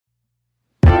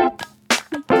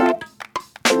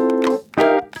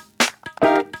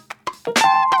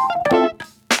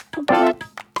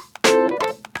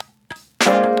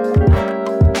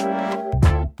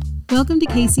Welcome to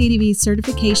KCADV's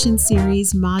Certification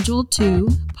Series Module 2,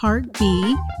 Part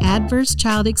B, Adverse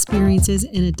Child Experiences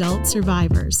in Adult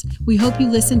Survivors. We hope you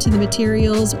listen to the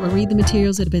materials or read the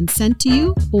materials that have been sent to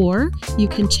you, or you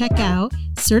can check out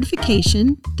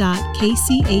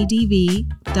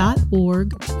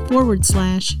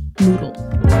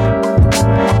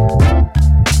certification.kcadv.org/Moodle.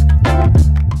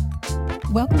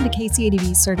 Welcome to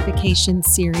KCADV Certification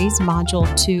Series, Module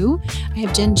 2. I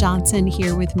have Jen Johnson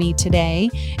here with me today,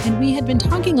 and we had been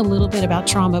talking a little bit about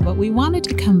trauma, but we wanted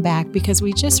to come back because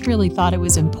we just really thought it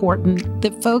was important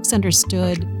that folks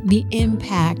understood the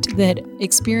impact that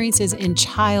experiences in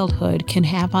childhood can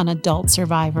have on adult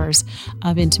survivors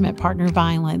of intimate partner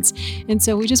violence. And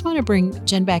so we just want to bring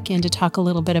Jen back in to talk a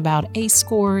little bit about ACE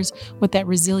scores, what that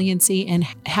resiliency and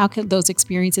how can those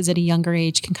experiences at a younger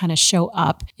age can kind of show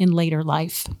up in later life.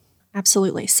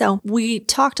 Absolutely. So we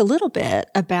talked a little bit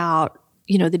about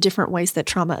the different ways that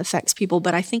trauma affects people,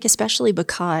 but I think especially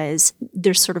because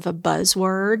there's sort of a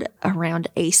buzzword around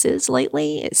ACEs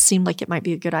lately, it seemed like it might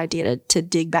be a good idea to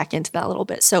dig back into that a little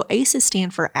bit. So ACEs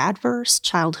stand for Adverse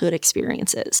Childhood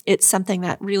Experiences. It's something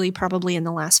that really probably in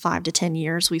the last 5 to 10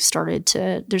 years,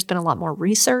 there's been a lot more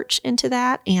research into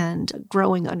that and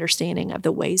growing understanding of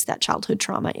the ways that childhood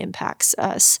trauma impacts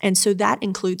us. And so that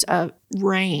includes a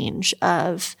range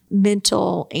of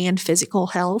mental and physical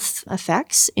health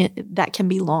effects that can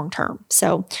be long-term.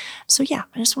 So yeah,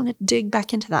 I just want to dig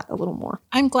back into that a little more.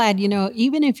 I'm glad,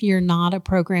 even if you're not a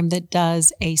program that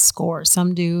does ACE score,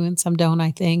 some do and some don't,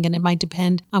 I think, and it might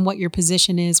depend on what your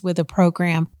position is with a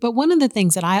program. But one of the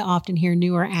things that I often hear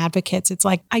newer advocates, it's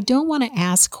like, I don't want to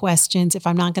ask questions if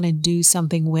I'm not going to do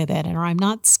something with it, or I'm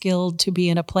not skilled to be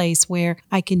in a place where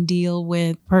I can deal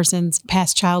with person's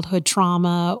past childhood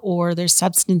trauma or their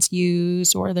substance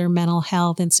use or their mental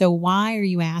health. And so why are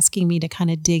you asking me to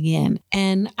kind of dig in?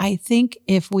 And I think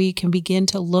if we can begin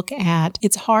to look at,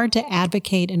 it's hard to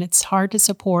advocate and it's hard to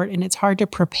support and it's hard to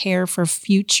prepare for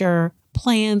future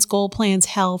plans, goal plans,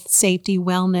 health, safety,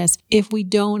 wellness, if we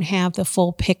don't have the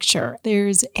full picture.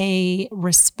 There's a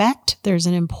respect, there's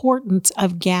an importance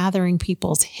of gathering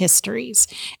people's histories.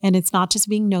 And it's not just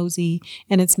being nosy,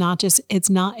 and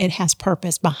it has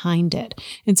purpose behind it.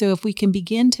 And so if we can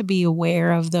begin to be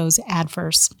aware of those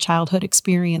adverse childhood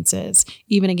experiences,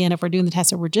 even again, if we're doing the test,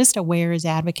 so we're just aware as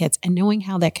advocates and knowing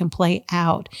how that can play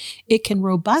out, it can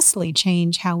robustly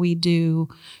change how we do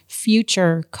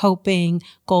future coping,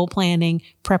 goal planning,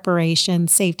 preparation,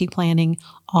 safety planning,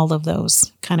 all of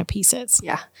those kind of pieces.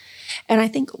 Yeah. And I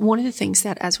think one of the things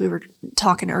that, as we were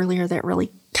talking earlier, that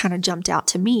really kind of jumped out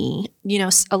to me,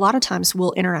 a lot of times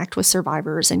we'll interact with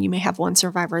survivors and you may have one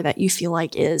survivor that you feel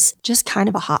like is just kind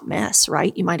of a hot mess,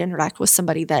 right? You might interact with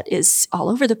somebody that is all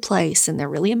over the place and they're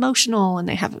really emotional and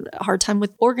they have a hard time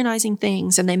with organizing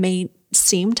things and they may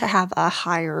seem to have a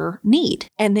higher need.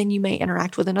 And then you may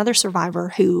interact with another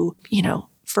survivor who,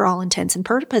 for all intents and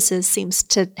purposes, seems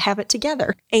to have it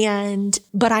together.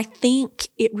 But I think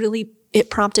it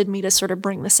prompted me to sort of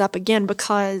bring this up again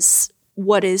because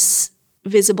what is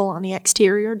visible on the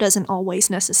exterior doesn't always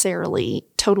necessarily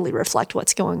totally reflect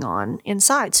what's going on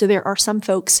inside. So there are some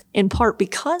folks, in part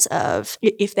because of,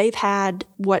 if they've had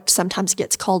what sometimes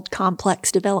gets called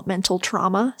complex developmental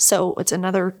trauma. So it's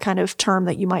another kind of term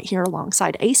that you might hear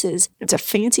alongside ACEs. It's a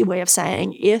fancy way of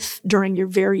saying if during your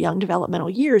very young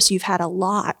developmental years, you've had a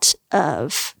lot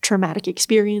of traumatic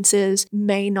experiences,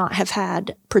 may not have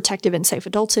had protective and safe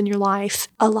adults in your life.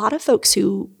 A lot of folks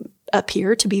who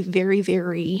appear to be very,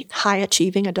 very high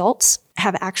achieving adults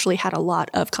have actually had a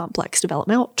lot of complex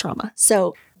developmental trauma.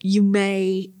 So you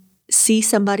may see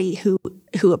somebody who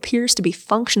appears to be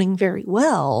functioning very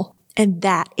well, and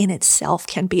that in itself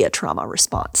can be a trauma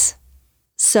response.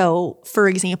 So, for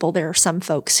example, there are some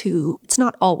folks who, it's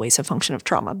not always a function of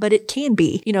trauma, but it can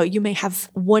be. You may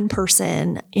have one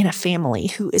person in a family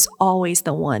who is always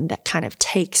the one that kind of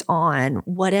takes on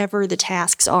whatever the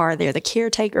tasks are. They're the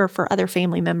caretaker for other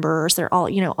family members. They're all,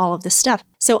 all of this stuff.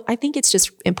 So I think it's just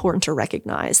important to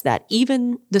recognize that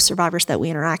even the survivors that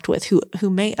we interact with who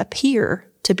may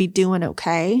appear to be doing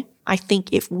okay, I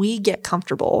think if we get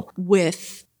comfortable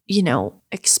with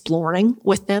exploring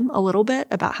with them a little bit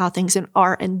about how things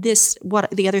are. And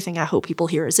the other thing I hope people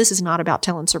hear is this is not about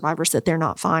telling survivors that they're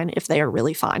not fine if they are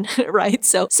really fine, right?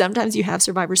 So sometimes you have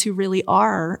survivors who really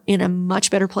are in a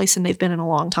much better place than they've been in a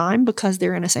long time because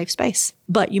they're in a safe space.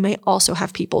 But you may also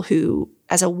have people who,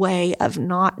 as a way of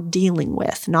not dealing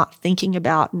with, not thinking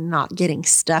about, not getting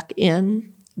stuck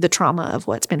in the trauma of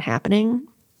what's been happening,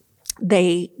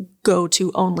 they go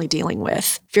to only dealing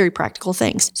with very practical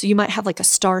things. So you might have like a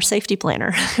STAR safety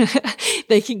planner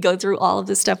They can go through all of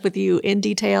this stuff with you in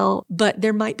detail, but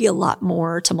there might be a lot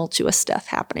more tumultuous stuff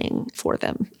happening for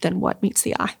them than what meets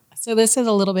the eye. So this is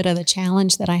a little bit of the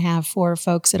challenge that I have for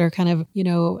folks that are kind of,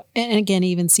 and again,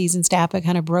 even seasoned staff, but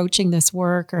kind of broaching this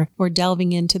work or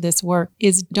delving into this work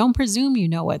is don't presume you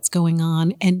know what's going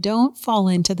on and don't fall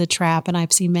into the trap. And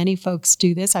I've seen many folks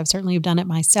do this. I've certainly done it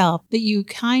myself, that you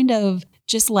kind of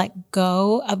just let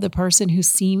go of the person who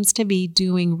seems to be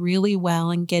doing really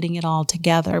well and getting it all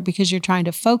together because you're trying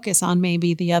to focus on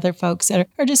maybe the other folks that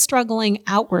are just struggling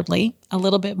outwardly a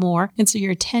little bit more. And so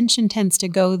your attention tends to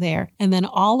go there. And then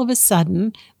all of a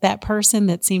sudden, that person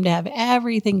that seemed to have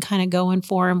everything kind of going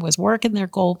for them was working their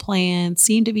goal plan,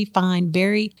 seemed to be fine,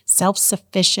 very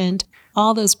self-sufficient.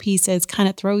 All those pieces kind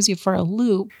of throws you for a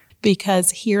loop because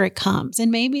here it comes.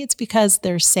 And maybe it's because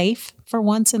they're safe for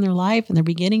once in their life and they're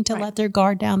beginning to let their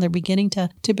guard down. They're beginning to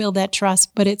build that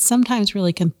trust, but it sometimes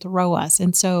really can throw us.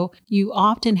 And so you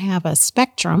often have a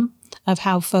spectrum of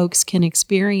how folks can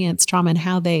experience trauma and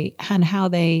how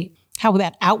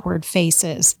that outward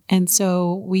faces. And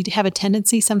so we have a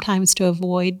tendency sometimes to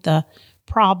avoid the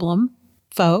problem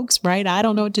folks, right? I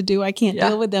don't know what to do. I can't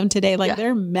deal with them today.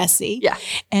 They're messy. Yeah.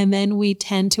 And then we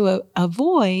tend to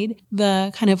avoid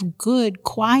the kind of good,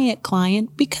 quiet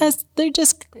client because they're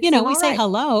just, we say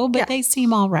hello, but they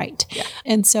seem all right. Yeah.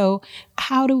 And so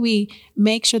how do we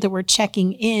make sure that we're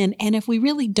checking in? And if we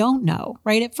really don't know,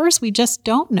 right? At first, we just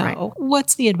don't know. Right.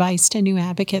 What's the advice to new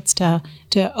advocates to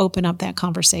open up that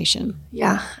conversation?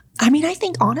 Yeah. I mean, I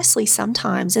think honestly,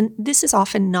 sometimes, and this is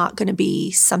often not going to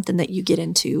be something that you get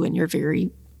into in your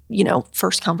very,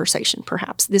 first conversation,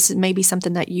 perhaps. This is maybe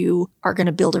something that you are going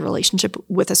to build a relationship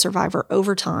with a survivor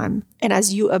over time. And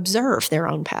as you observe their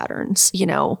own patterns,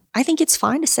 I think it's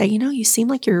fine to say, you seem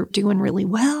like you're doing really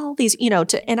well.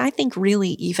 And I think really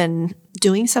even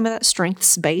doing some of that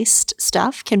strengths-based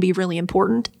stuff can be really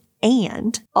important.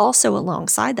 And also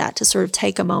alongside that to sort of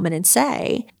take a moment and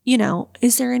say,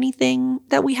 is there anything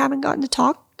that we haven't gotten to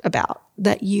talk about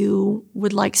that you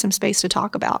would like some space to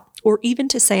talk about? Or even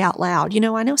to say out loud,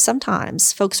 I know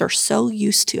sometimes folks are so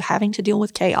used to having to deal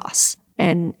with chaos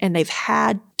and they've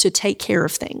had to take care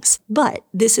of things. But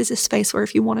this is a space where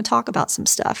if you want to talk about some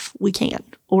stuff, we can.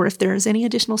 Or if there's any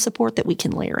additional support that we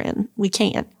can layer in, we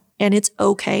can. And it's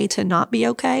okay to not be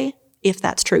okay if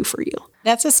that's true for you.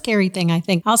 That's a scary thing, I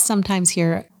think. I'll sometimes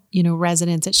hear,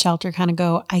 residents at shelter kind of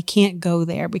go, I can't go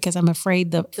there because I'm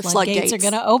afraid the floodgates are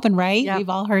going to open, right? Yep. We've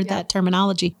all heard that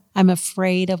terminology. I'm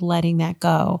afraid of letting that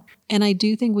go. And I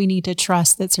do think we need to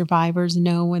trust that survivors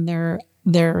know when they're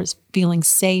feeling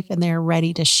safe and they're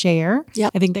ready to share.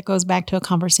 Yep. I think that goes back to a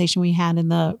conversation we had in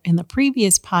the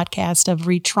previous podcast of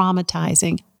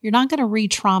re-traumatizing. You're not going to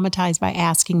re-traumatize by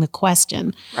asking the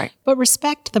question, right? But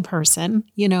respect the person,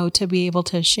 to be able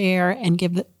to share and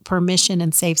give the permission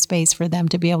and safe space for them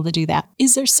to be able to do that.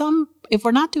 Is there if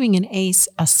we're not doing an ACE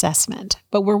assessment,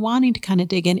 but we're wanting to kind of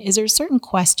dig in, is there certain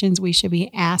questions we should be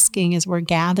asking as we're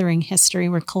gathering history,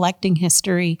 we're collecting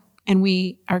history, and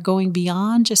we are going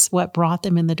beyond just what brought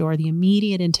them in the door, the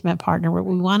immediate intimate partner, where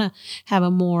we want to have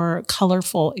a more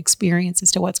colorful experience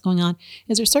as to what's going on?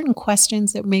 Is there certain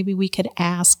questions that maybe we could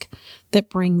ask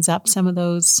that brings up some of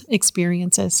those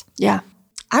experiences? Yeah.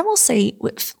 I will say,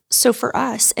 so for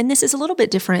us, and this is a little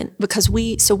bit different because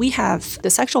we have the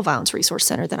Sexual Violence Resource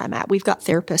Center that I'm at. We've got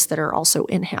therapists that are also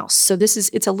in-house. So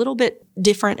it's a little bit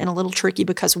different and a little tricky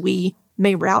because we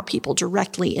may route people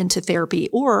directly into therapy,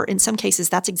 or in some cases,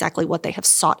 that's exactly what they have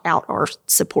sought out our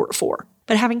support for.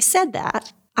 But having said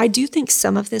that, I do think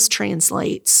some of this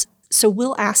translates. So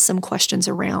we'll ask some questions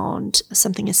around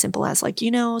something as simple as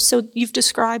so you've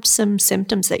described some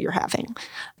symptoms that you're having.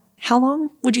 How long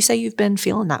would you say you've been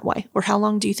feeling that way? Or how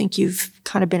long do you think you've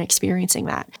kind of been experiencing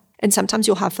that? And sometimes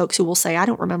you'll have folks who will say, I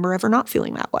don't remember ever not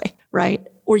feeling that way, right?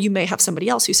 Or you may have somebody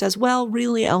else who says, well,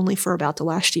 really only for about the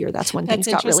last year. That's when things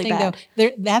got really bad.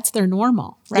 That's their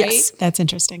normal, right? Yes. That's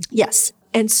interesting. Yes.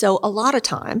 And so a lot of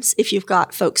times, if you've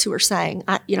got folks who are saying,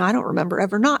 I don't remember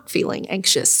ever not feeling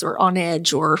anxious or on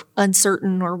edge or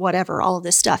uncertain or whatever, all of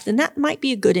this stuff, then that might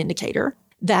be a good indicator.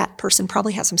 That person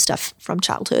probably has some stuff from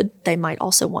childhood they might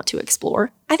also want to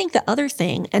explore. I think the other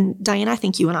thing, and Diane, I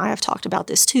think you and I have talked about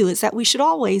this too, is that we should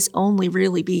always only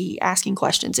really be asking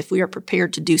questions if we are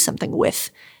prepared to do something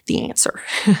with the answer,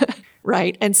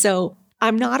 right? And so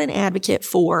I'm not an advocate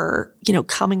for,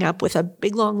 coming up with a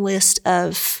big long list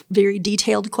of very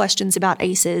detailed questions about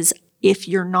ACEs if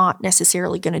you're not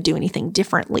necessarily going to do anything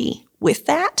differently with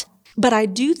that. But I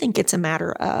do think it's a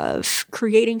matter of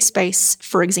creating space,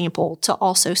 for example, to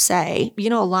also say, a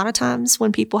lot of times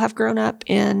when people have grown up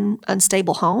in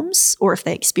unstable homes or if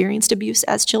they experienced abuse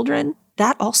as children,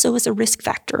 that also is a risk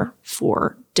factor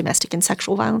for domestic and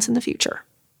sexual violence in the future,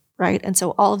 right? And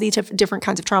so all of these different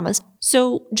kinds of traumas.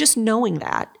 So just knowing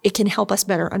that, it can help us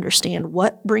better understand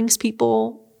what brings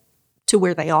people to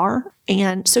where they are.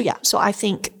 And so, so I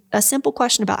think a simple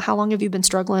question about how long have you been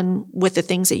struggling with the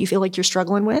things that you feel like you're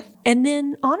struggling with? And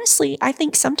then honestly, I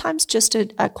think sometimes just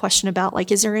a question about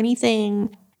like, is there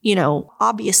anything,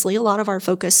 obviously a lot of our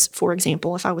focus, for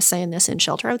example, if I was saying this in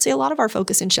shelter, I would say a lot of our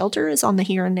focus in shelter is on the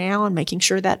here and now and making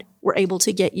sure that we're able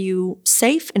to get you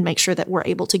safe and make sure that we're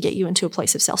able to get you into a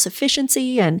place of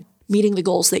self-sufficiency and meeting the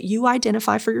goals that you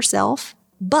identify for yourself.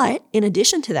 But in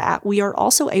addition to that, we are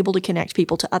also able to connect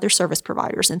people to other service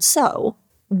providers. And so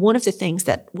one of the things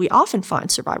that we often find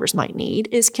survivors might need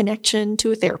is connection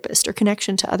to a therapist or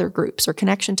connection to other groups or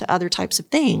connection to other types of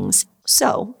things.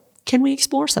 So can we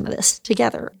explore some of this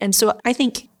together? And so I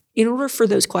think in order for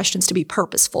those questions to be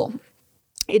purposeful,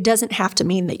 it doesn't have to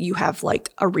mean that you have like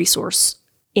a resource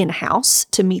in-house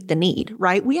to meet the need,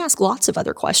 right? We ask lots of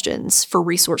other questions for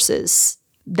resources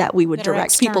that we would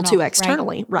direct people to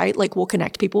externally, right? Like we'll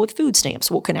connect people with food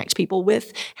stamps. We'll connect people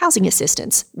with housing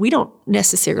assistance. We don't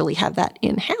necessarily have that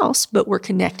in-house, but we're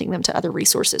connecting them to other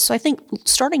resources. So I think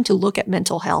starting to look at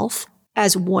mental health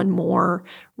as one more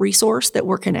resource that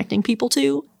we're connecting people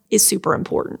to is super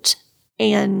important.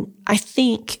 And I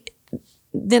think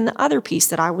then the other piece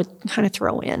that I would kind of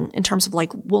throw in terms of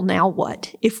like, well, now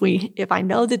what? If I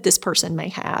know that this person may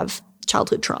have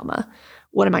childhood trauma,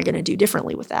 what am I going to do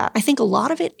differently with that? I think a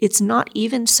lot of it's not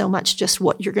even so much just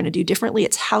what you're going to do differently.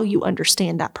 It's how you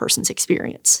understand that person's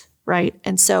experience, right?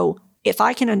 And so if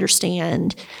I can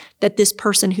understand that this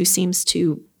person who seems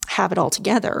to have it all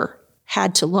together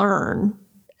had to learn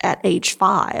at age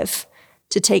 5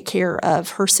 to take care of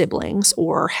her siblings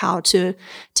or how to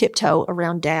tiptoe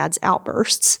around dad's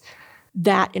outbursts,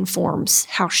 that informs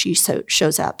how she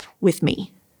shows up with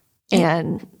me.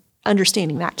 And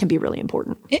understanding that can be really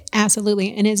important.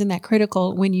 Absolutely. And isn't that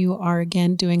critical when you are,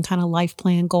 again, doing kind of life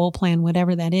plan, goal plan,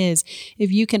 whatever that is,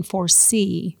 if you can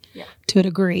foresee to a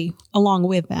degree along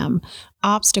with them,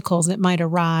 obstacles that might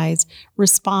arise,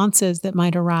 responses that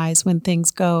might arise when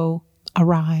things go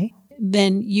awry,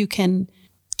 then you can,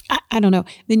 I don't know,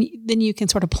 then you can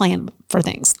sort of plan for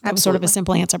things. That was sort of a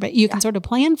simple answer, but you can sort of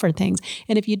plan for things.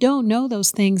 And if you don't know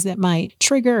those things that might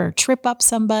trigger or trip up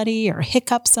somebody or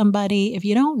hiccup somebody, if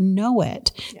you don't know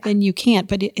it, then you can't.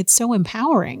 But it's so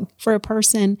empowering for a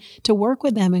person to work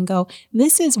with them and go,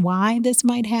 this is why this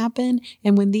might happen.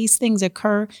 And when these things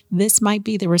occur, this might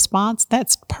be the response.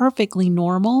 That's perfectly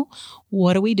normal.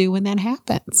 What do we do when that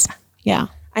happens? Yeah.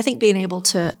 I think being able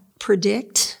to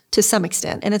predict to some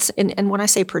extent. And when I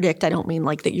say predict, I don't mean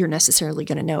like that you're necessarily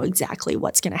going to know exactly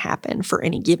what's going to happen for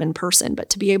any given person, but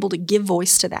to be able to give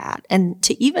voice to that and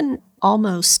to even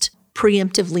almost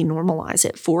preemptively normalize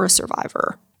it for a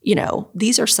survivor.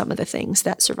 These are some of the things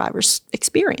that survivors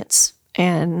experience.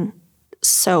 And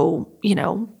so,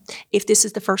 if this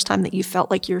is the first time that you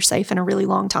felt like you're safe in a really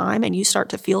long time and you start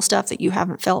to feel stuff that you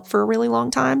haven't felt for a really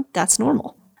long time, that's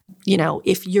normal.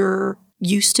 If you're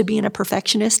used to being a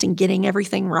perfectionist and getting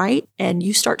everything right, and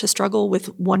you start to struggle with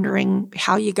wondering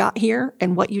how you got here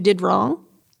and what you did wrong,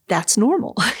 that's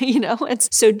normal, And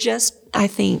so just, I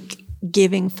think,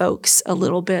 giving folks a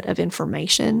little bit of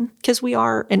information, because we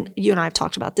are, and you and I have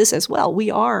talked about this as well, we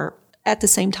are, at the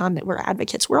same time that we're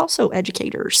advocates, we're also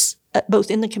educators, both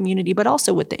in the community, but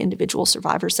also with the individual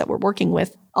survivors that we're working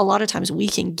with. A lot of times we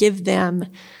can give them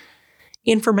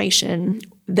information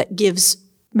that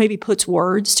maybe puts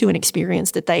words to an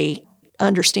experience that they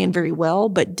understand very well,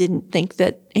 but didn't think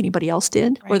that anybody else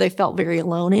did, or they felt very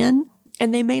alone in.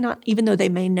 And they may not, even though they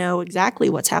may know exactly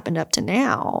what's happened up to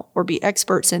now or be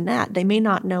experts in that, they may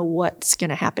not know what's going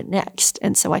to happen next.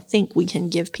 And so I think we can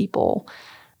give people,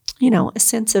 a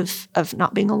sense of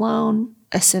not being alone,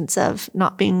 a sense of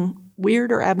not being weird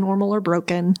or abnormal or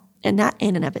broken. And that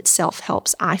in and of itself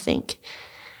helps, I think,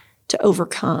 to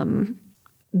overcome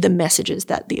the messages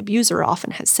that the abuser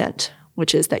often has sent,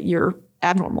 which is that you're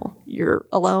abnormal, you're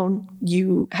alone,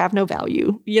 you have no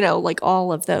value, like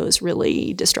all of those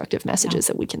really destructive messages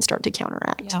that we can start to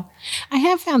counteract. Yeah. I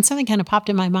have found something kind of popped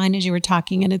in my mind as you were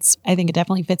talking, and I think it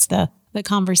definitely fits the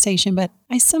conversation, but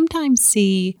I sometimes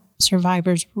see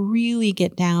survivors really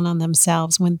get down on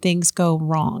themselves when things go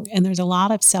wrong, and there's a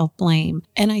lot of self-blame.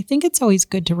 And I think it's always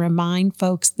good to remind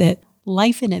folks that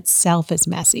life in itself is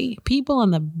messy. People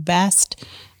in the best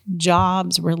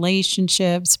jobs,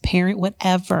 relationships, parent,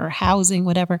 whatever, housing,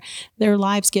 whatever, their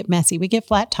lives get messy. We get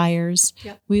flat tires.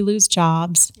 Yep. We lose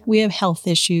jobs. Yep. We have health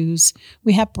issues.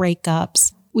 We have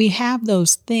breakups. we have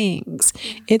those things.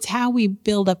 It's how we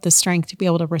build up the strength to be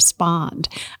able to respond.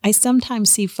 I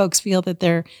sometimes see folks feel that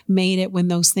they're made it when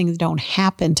those things don't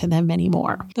happen to them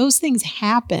anymore. Those things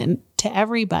happen to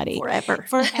everybody. Forever,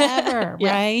 yeah.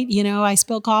 Right? I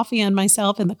spill coffee on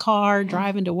myself in the car,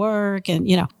 driving to work, and,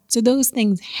 so those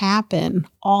things happen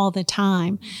all the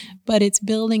time, but it's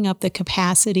building up the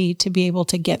capacity to be able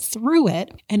to get through it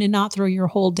and to not throw your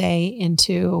whole day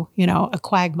into, a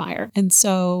quagmire. And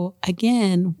so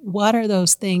again, what are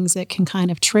those things that can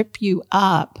kind of trip you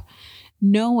up,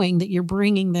 knowing that you're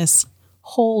bringing this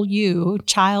whole you,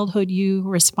 childhood you,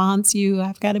 response you,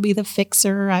 I've got to be the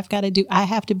fixer, I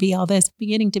have to be all this,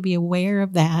 beginning to be aware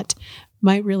of that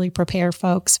might really prepare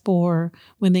folks for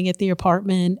when they get the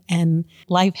apartment and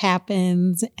life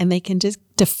happens and they can just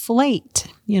deflate,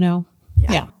 Yeah.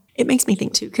 It makes me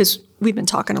think too, because we've been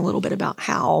talking a little bit about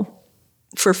how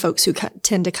for folks who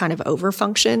tend to kind of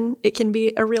overfunction, it can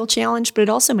be a real challenge. But it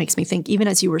also makes me think, even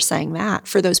as you were saying that,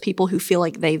 for those people who feel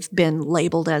like they've been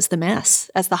labeled as the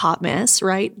mess, as the hot mess,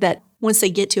 right? That once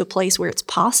they get to a place where it's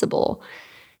possible,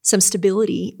 some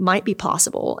stability might be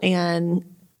possible. And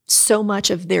so much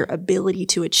of their ability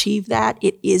to achieve that,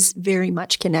 it is very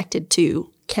much connected to,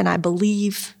 can I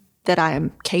believe that I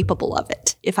am capable of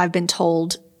it? If I've been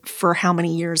told for how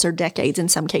many years or decades in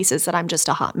some cases that I'm just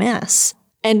a hot mess,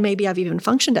 and maybe I've even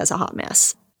functioned as a hot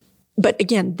mess. But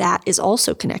again, that is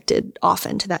also connected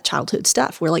often to that childhood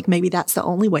stuff where maybe that's the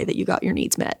only way that you got your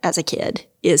needs met as a kid,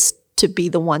 is to be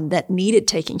the one that needed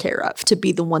taken care of, to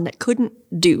be the one that couldn't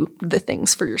do the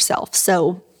things for yourself.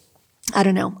 So I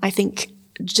don't know. I think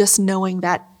just knowing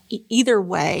that either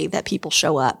way that people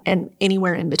show up and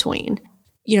anywhere in between,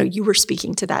 you were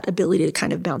speaking to that ability to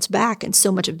kind of bounce back. And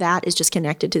so much of that is just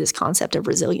connected to this concept of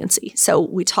resiliency. So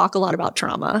we talk a lot about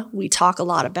trauma. We talk a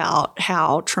lot about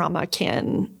how trauma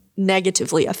can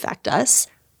negatively affect us.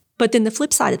 But then the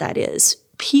flip side of that is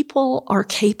people are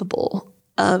capable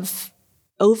of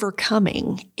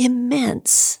overcoming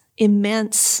immense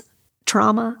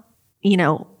trauma,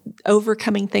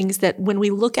 overcoming things that when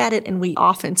we look at it and we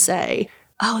often say,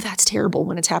 oh, that's terrible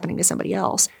when it's happening to somebody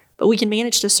else. But we can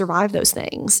manage to survive those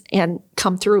things and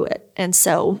come through it. And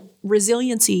so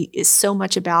resiliency is so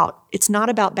much about, it's not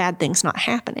about bad things not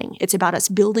happening. It's about us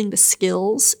building the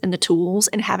skills and the tools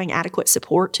and having adequate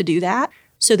support to do that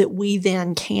so that we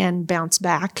then can bounce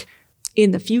back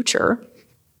in the future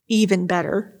even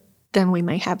better than we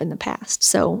may have in the past.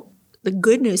 So the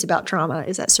good news about trauma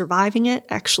is that surviving it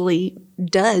actually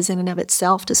does in and of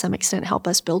itself to some extent help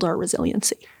us build our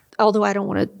resiliency. Although I don't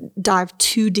want to dive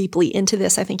too deeply into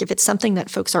this, I think if it's something that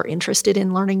folks are interested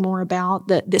in learning more about,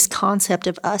 this concept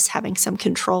of us having some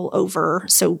control over.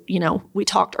 So, we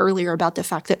talked earlier about the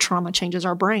fact that trauma changes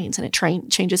our brains and it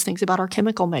changes things about our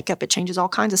chemical makeup. It changes all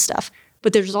kinds of stuff.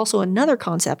 But there's also another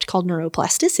concept called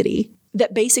neuroplasticity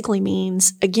that basically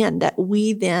means, again, that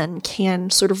we then can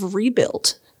sort of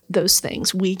rebuild those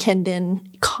things. We can then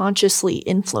consciously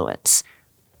influence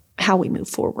how we move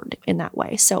forward in that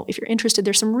way. So if you're interested,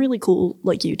 there's some really cool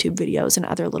YouTube videos and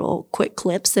other little quick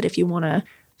clips that if you want to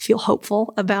feel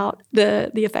hopeful about the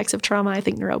effects of trauma, I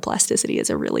think neuroplasticity is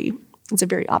it's a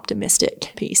very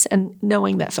optimistic piece. And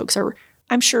knowing that folks are,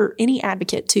 I'm sure any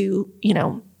advocate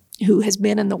who has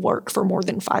been in the work for more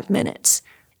than 5 minutes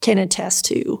can attest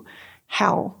to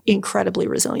how incredibly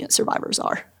resilient survivors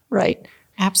are, right?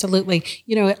 Absolutely.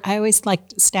 I always like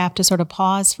staff to sort of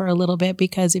pause for a little bit,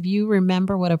 because if you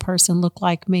remember what a person looked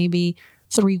like maybe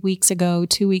 3 weeks ago,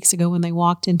 2 weeks ago when they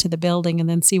walked into the building, and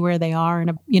then see where they are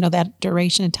in that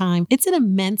duration of time, it's an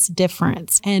immense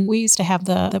difference. And we used to have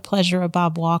the pleasure of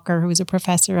Bob Walker, who was a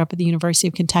professor up at the University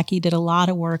of Kentucky, did a lot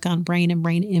of work on brain and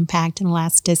brain impact and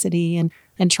elasticity and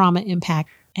trauma impact.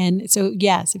 And so,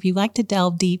 yes, if you like to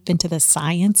delve deep into the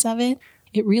science of it,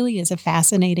 it really is a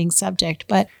fascinating subject.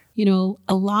 But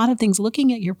a lot of things,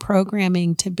 looking at your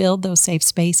programming to build those safe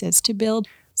spaces, to build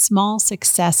small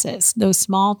successes, those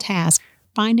small tasks,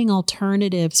 finding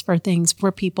alternatives for things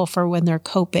for people for when they're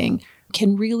coping,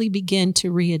 can really begin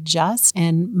to readjust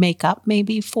and make up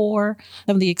maybe for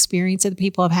some of the experience that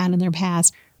people have had in their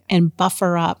past, and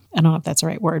buffer up, I don't know if that's the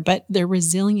right word, but their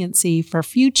resiliency for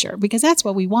future, because that's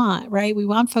what we want, right? We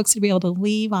want folks to be able to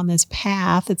leave on this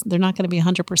path. They're not going to be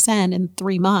 100% in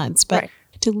 3 months, but right.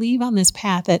 To leave on this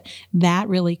path that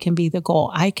really can be the goal.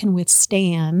 I can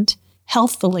withstand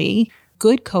healthfully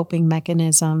good coping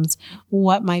mechanisms,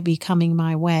 what might be coming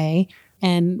my way.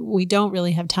 And we don't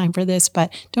really have time for this,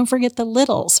 but don't forget the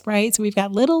littles, right? So we've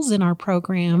got littles in our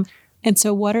program. And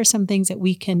so what are some things that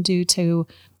we can do to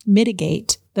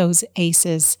mitigate those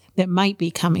aces that might be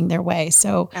coming their way.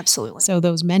 So absolutely. So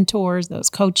those mentors, those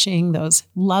coaching, those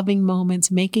loving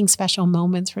moments, making special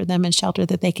moments for them in shelter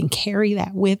that they can carry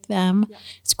that with them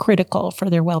is critical for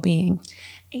their well-being.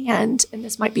 And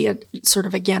this might be a sort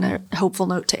of, again, a hopeful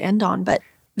note to end on, but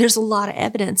there's a lot of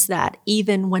evidence that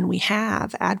even when we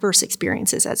have adverse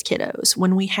experiences as kiddos,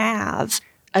 when we have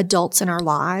adults in our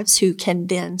lives who can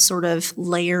then sort of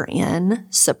layer in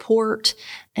support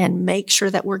and make sure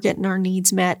that we're getting our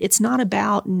needs met, it's not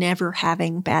about never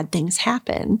having bad things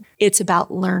happen. It's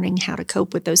about learning how to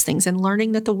cope with those things and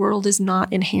learning that the world is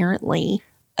not inherently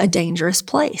a dangerous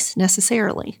place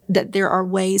necessarily, that there are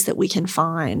ways that we can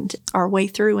find our way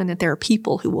through and that there are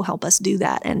people who will help us do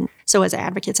that. And so as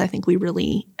advocates, I think we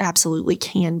really absolutely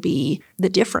can be the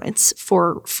difference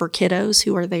for kiddos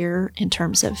who are there in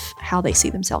terms of how they see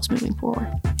themselves moving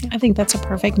forward. I think that's a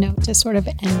perfect note to sort of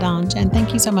end on. Jen,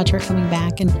 thank you so much for coming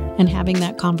back and having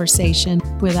that conversation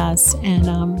with us.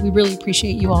 And we really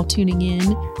appreciate you all tuning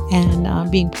in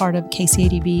and being part of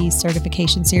KCADB's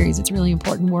certification series. It's really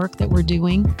important work that we're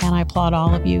doing. And I applaud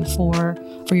all of you for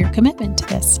your commitment to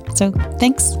this. So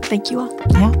thanks. Thank you all.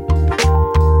 Yeah.